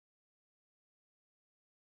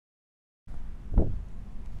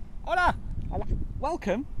Hola! Hola!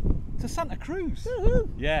 Welcome to Santa Cruz.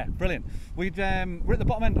 Yeah, brilliant. We're at the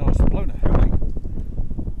bottom end. Oh, it's blowing a hoolie.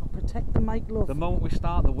 I'll protect the mic, love. The moment we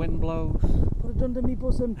start, the wind blows. Put it under me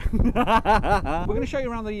bosom. We're going to show you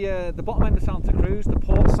around the bottom end of Santa Cruz, the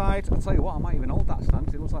port side. I'll tell you what, I might even hold that stand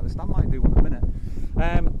because it looks like the stand might do one in a minute.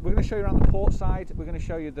 We're going to show you around the port side. We're going to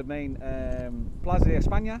show you the main Plaza de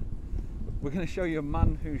Espana. We're going to show you a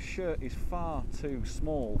man whose shirt is far too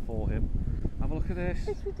small for him. Have a look at this.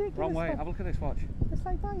 It's ridiculous. Wrong way. Have a look at this. Watch. It's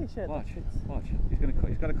like buy your shirt. Watch. Watch. He's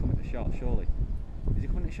got to come into shot, surely. Is he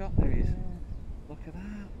coming into shot? There he is. Look at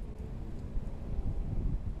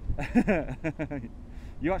that.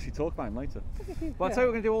 You actually talk about him later. Well, I'll tell you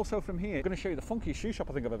what we're going to do also from here. We're going to show you the funkiest shoe shop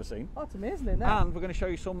I think I've ever seen. Oh, it's amazing, isn't it? And we're going to show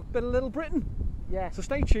you some bit of Little Britain. Yeah. So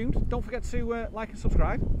stay tuned. Don't forget to like and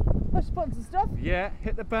subscribe. Push buttons and stuff. Yeah.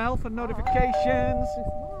 Hit the bell for notifications.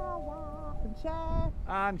 And share.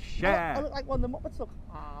 And share. I look like one of the Muppets. Look.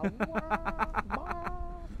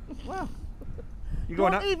 Wow. You're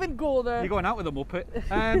Don't going out, even go there. You're going out with a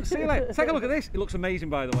Muppet. See you later. Take a look at this. It looks amazing,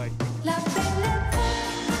 by the way.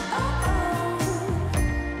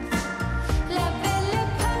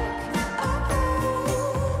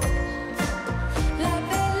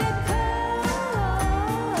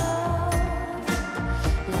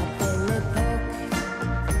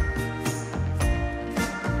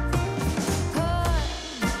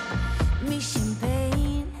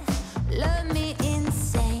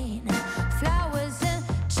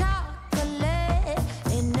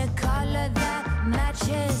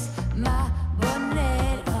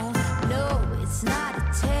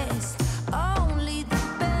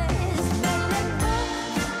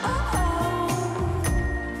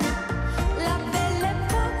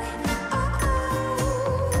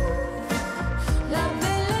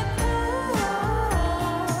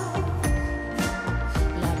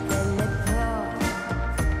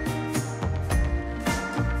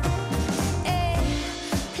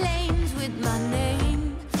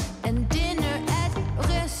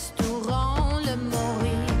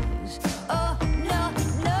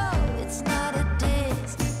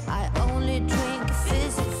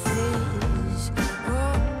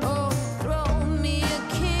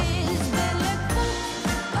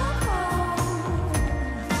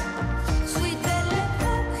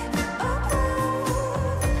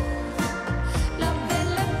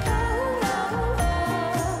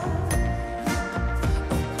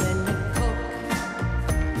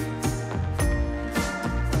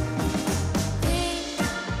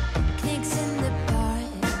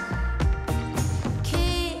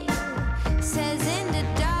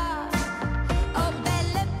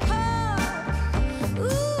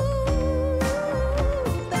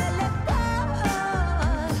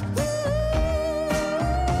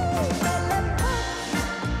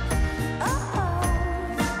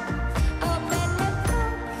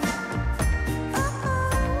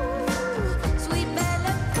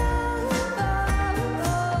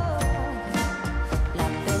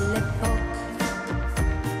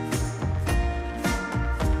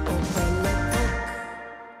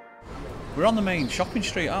 We're on the main shopping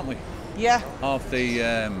street, aren't we? Yeah. Of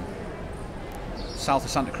the south of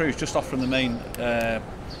Santa Cruz, just off from the main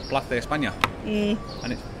Plaza de Espana. And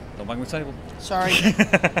it's... Don't bang the table. Sorry.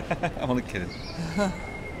 I'm only kidding.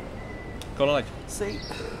 Con leche. Sí.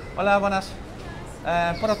 Hola, buenas.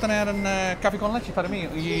 ¿Puedo tener un café con leche para mí?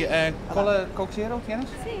 ¿Y cola Coke Zero tienes?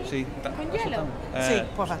 Sí. ¿Con hielo? Sí,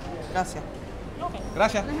 porfa. Gracias.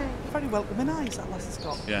 Gracias. Very welcoming eyes that lass has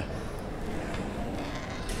got. Yeah.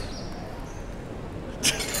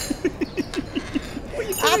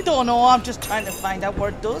 I don't know, I'm just trying to find out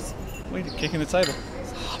what it does. Wait, kicking the table.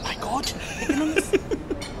 Oh my god.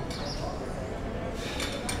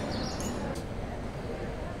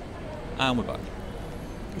 And we're back.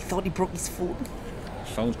 He thought he broke his foot.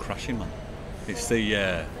 His phone's crashing, man. It's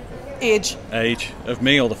the Age of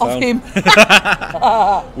me or the phone. of him.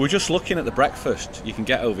 We're just looking at the breakfast you can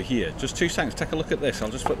get over here. Just 2 seconds, take a look at this. I'll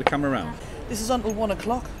just flip the camera around. This is until 1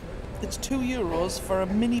 o'clock. It's €2 for a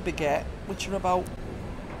mini baguette, which are about...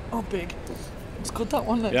 Oh, big. It's good, that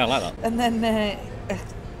one, isn't it? Yeah, I like that. And then a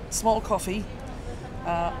small coffee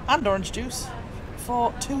and orange juice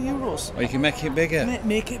for €2. Or you can make it bigger.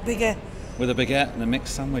 Make it bigger. With a baguette and a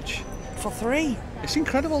mixed sandwich. For $3. It's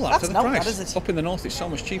incredible, that, That's for the not price. bad, is it? Up in the north, it's so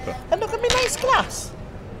much cheaper. And look at me nice glass.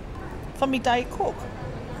 For me Diet Coke.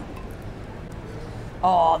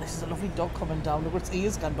 Oh, this is a lovely dog coming down. Look at its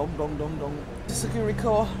ears going dong, dong, dong, dong.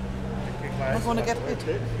 Segurico. Am I going to get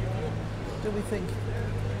hit? Do we think?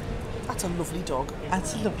 That's a lovely dog.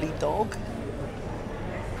 That's a lovely dog.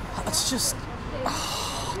 It's just...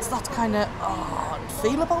 Oh, it's that kind of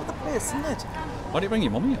feel about the place, isn't it? Why do you bring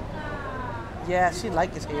your mummy in? Yeah, she'd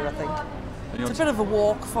like it here, I think. It's a bit of a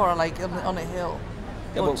walk for her, like on a hill.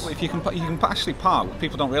 Yeah, but if you can actually park. What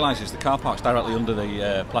people don't realise is the car park's directly under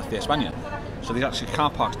the Plaza de Espana. So there's actually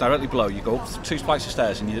car parks directly below. You go up 2 flights of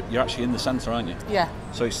stairs and you're actually in the centre, aren't you? Yeah.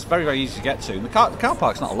 So it's very, very easy to get to. And the car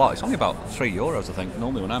park's not a lot. It's only about €3, I think,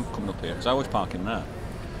 normally when I'm coming up here, because I always park in there.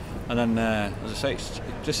 And then, as I say,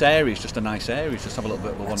 this area is just a nice area. Just have a little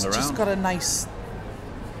bit of a wander around. It's just got a nice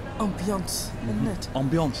ambience, isn't it?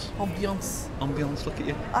 Ambience. Ambience. Ambience, look at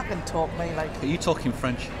you. I can talk, mate, like... Are you talking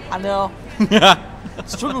French? I know.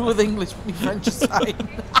 Struggle with English, but my French is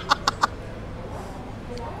fine.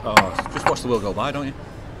 Oh, just watch the world go by, don't you?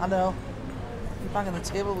 I know. You're banging the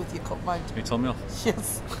table with your cup, mind. You told me off.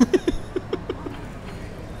 Yes.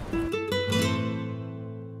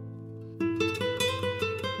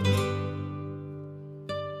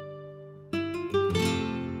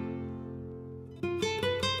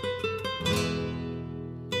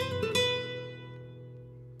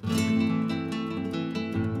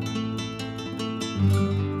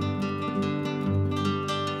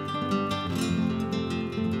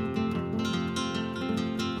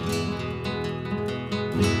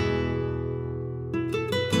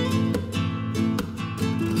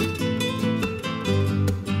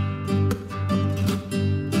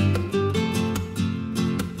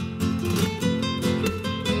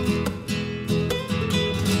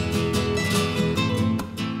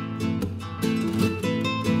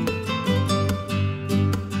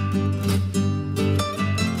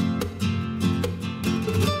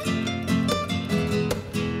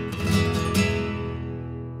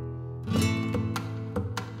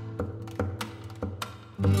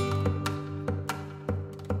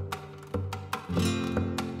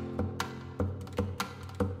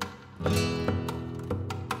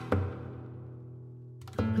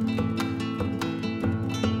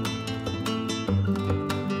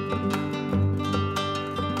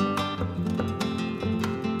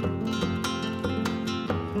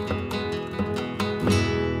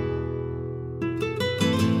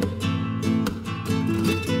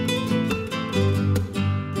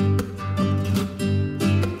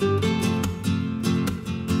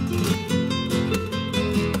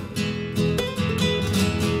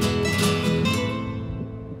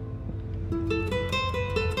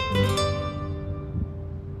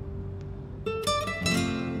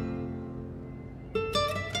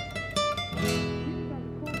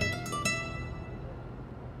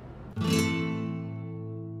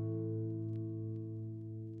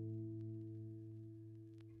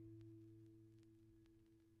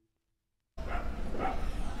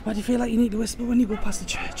 Why do you feel like you need to whisper when you go past the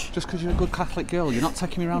church? Just because you're a good Catholic girl, you're not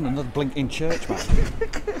taking me around another blinking church, man.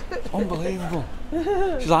 Unbelievable.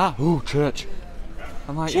 She's like, ooh, church.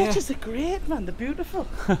 I'm like, Churches are great, man. They're beautiful.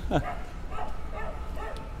 Up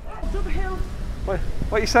a hill. What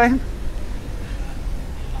are you saying?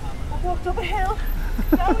 I walked up a hill,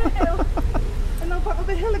 down a hill, and now back up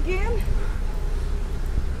a hill again.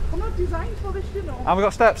 I'm not designed for this, you know. Have we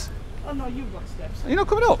got steps? Oh no, you've got steps. Are you not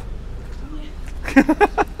coming up?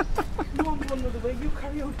 Yeah. You want one other way, you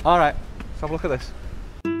carry on. Alright, let's have a look at this.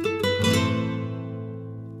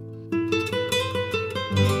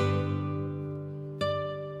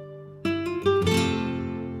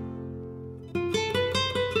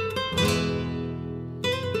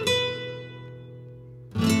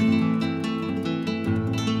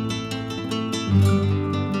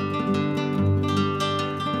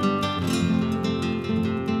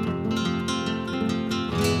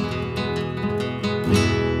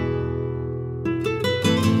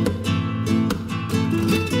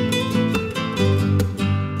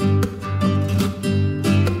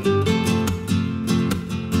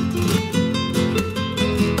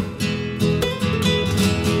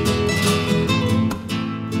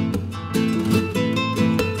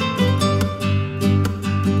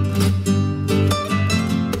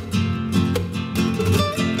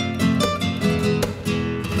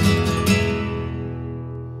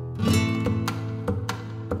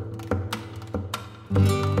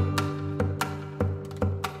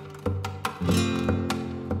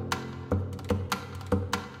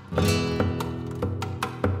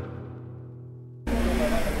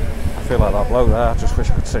 I feel like that bloke there, I just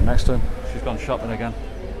wish I could sit next to him. She's gone shopping again.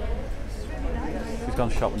 She's gone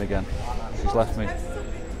shopping again. She's left me.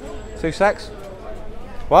 2 secs?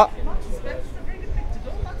 What? Do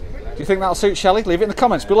you think that'll suit Shelley? Leave it in the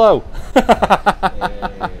comments below.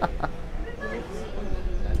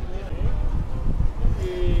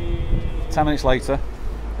 10 minutes later,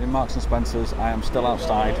 in Marks and Spencer's, I am still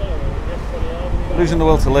outside, losing the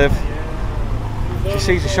will to live. She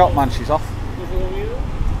sees the shop, man, she's off.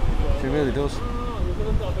 She really does.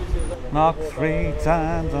 Knock 3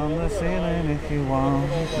 times on the ceiling if you want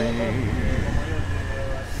me.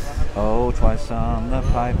 Oh, twice on the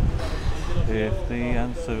pipe if the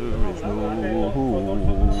answer is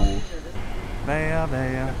no. Bella,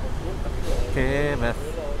 bella, que ves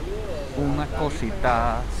una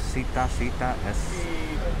cosita, cita, cita es.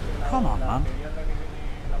 Come on, man.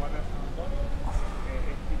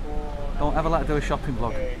 Don't ever let her do a shopping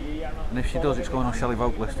vlog. And if she does, it's going on Shelley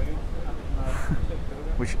Vote List.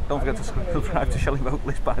 Which, don't forget to subscribe to Shelley Vote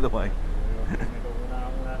List, by the way.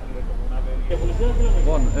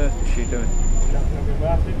 What on earth is she doing?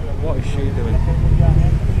 What is she doing?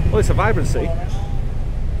 Well, it's a vibrancy.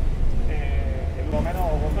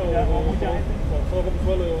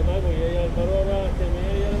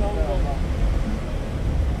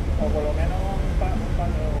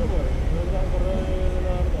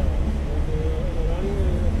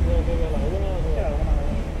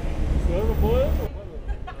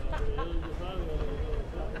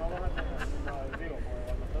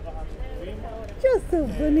 You're so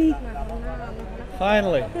funny.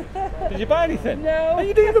 Finally. Did you buy anything? No. Oh,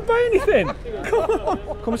 you didn't even buy anything? Come on.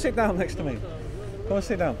 Come and sit down next to me. Come and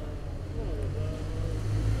sit down.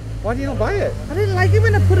 Why do you not buy it? I didn't like it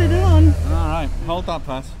when I put it on. Alright, hold that,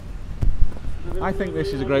 Pat. I think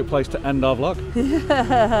this is a great place to end our vlog.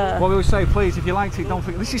 Yeah. What we always say, please, if you liked it, don't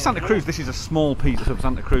forget. This is Santa Cruz. This is a small piece of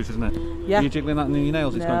Santa Cruz, isn't it? Yeah. Are you jiggling that in your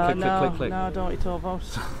nails? It's going click, click, click, click. No, don't eat all about.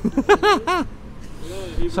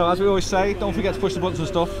 So as we always say, don't forget to push the buttons and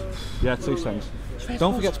stuff. Yeah, 2 seconds.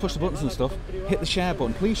 Don't forget to push the buttons and stuff. Hit the share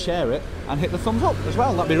button. Please share it and hit the thumbs up as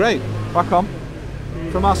well. That'd be great. Back on.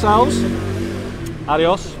 From ourselves,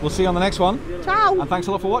 adios. We'll see you on the next one. Ciao. And thanks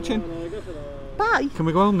a lot for watching. Bye. Can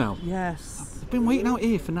we go home now? Yes. I've been waiting out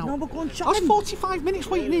here for now. No, we're going I shopping. was 45 minutes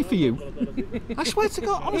waiting here for you. I swear to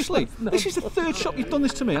God, honestly. This is the 3rd shop you've done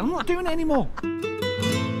this to me. I'm not doing it anymore.